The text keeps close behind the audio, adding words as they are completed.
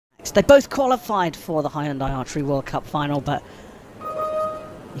They both qualified for the Hyundai Archery World Cup final, but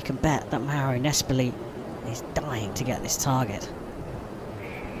you can bet that Mauro Nespoli is dying to get this target.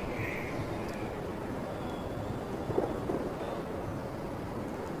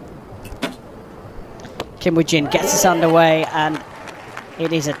 Kim Woojin gets us underway, and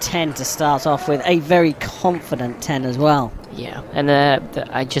it is a 10 to start off with, a very confident 10 as well. Yeah, and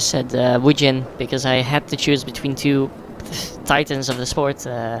I just said Woojin because I had to choose between two titans of the sport,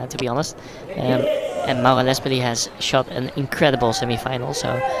 to be honest. And Mauro Nespoli has shot an incredible semi-final,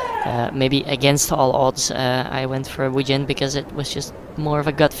 so maybe against all odds I went for Woojin because it was just more of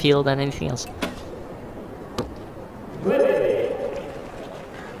a gut feel than anything else.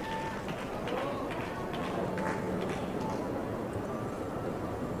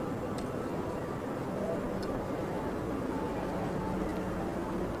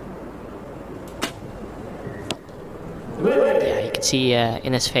 See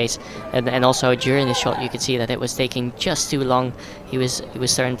in his face, and also during the shot you could see that it was taking just too long. He was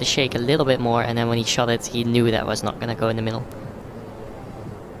starting to shake a little bit more, and then when he shot it he knew that was not going to go in the middle.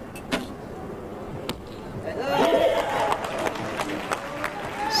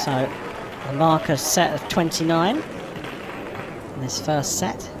 So the marker set of 29 in this first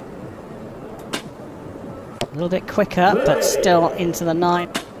set. A little bit quicker, but still into the 9.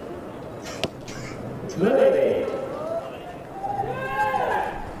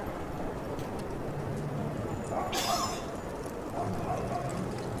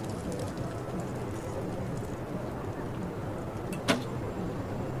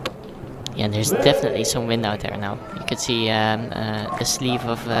 Yeah, and there's definitely some wind out there now. You could see the sleeve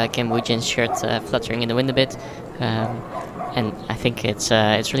of Kim Woojin's shirt fluttering in the wind a bit, and I think it's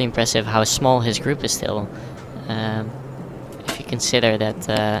really impressive how small his group is still. If you consider that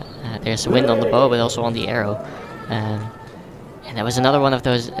there's wind on the bow, but also on the arrow, and that was another one of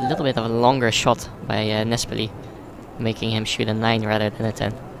those, a little bit of a longer shot by Nespoli, making him shoot a 9 rather than a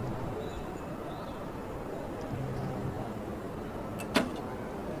 10.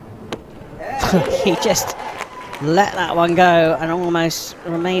 He just let that one go and almost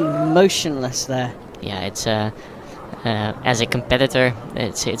remained motionless there. Yeah, it's as a competitor,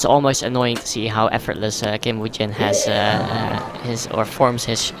 it's almost annoying to see how effortless Kim Woojin has forms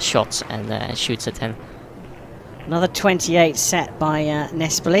his shots and shoots a 10. Another 28 set by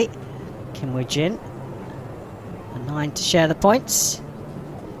Nespoli. Kim Woojin, a 9 to share the points,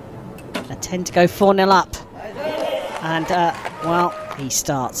 a 10 to go 4-0 up, and well, he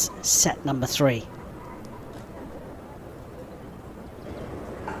starts set number 3.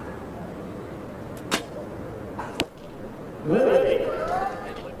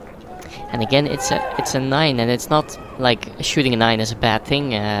 And again, it's a 9, and it's not like shooting a 9 is a bad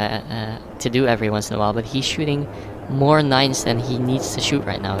thing to do every once in a while, but he's shooting more 9s than he needs to shoot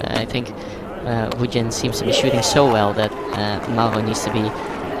right now. I think Woojin seems to be shooting so well that Mauro needs to be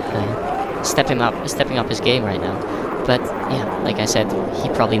stepping up his game right now. But yeah, like I said, he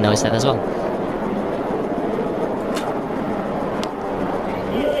probably knows that as well.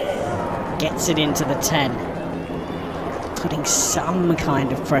 Gets it into the 10. Putting some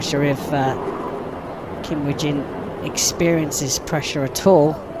kind of pressure if Kim Woojin experiences pressure at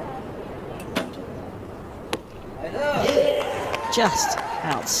all. Just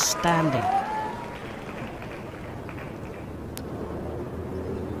outstanding.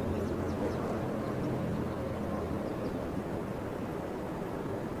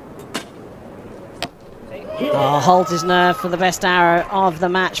 Oh, holds his nerve for the best arrow of the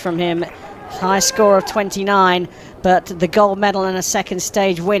match from him. High score of 29, but the gold medal and a second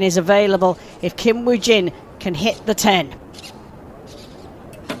stage win is available if Kim Woojin can hit the 10.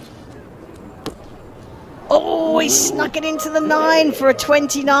 Oh, he snuck it into the 9 for a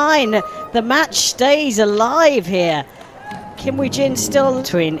 29. The match stays alive here. Kim Woojin still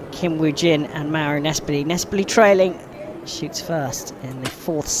between Kim Woojin and Mauro Nespoli. Nespoli trailing, shoots first in the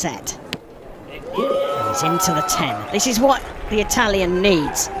 4th set. And he's into the 10. This is what the Italian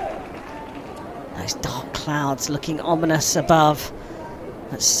needs. Those dark clouds looking ominous above,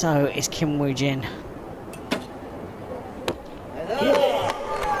 but so is Kim Woojin.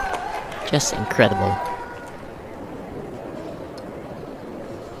 Just incredible.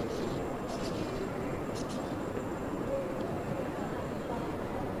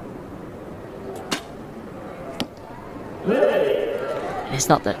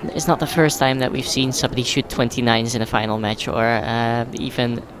 It's not the first time that we've seen somebody shoot 29s in a final match, or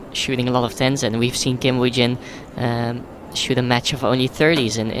even shooting a lot of 10s, and we've seen Kim Woojin shoot a match of only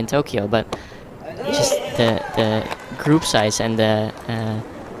 30s in Tokyo, but just the group size and the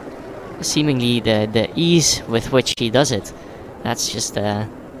seemingly the ease with which he does it, that's just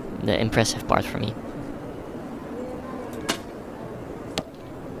the impressive part for me.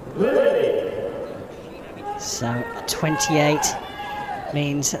 So 28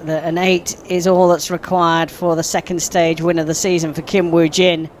 means that an 8 is all that's required for the second stage win of the season for Kim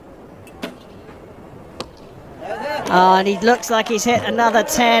Woojin. And he looks like he's hit another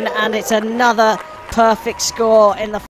 10, and it's another perfect score in the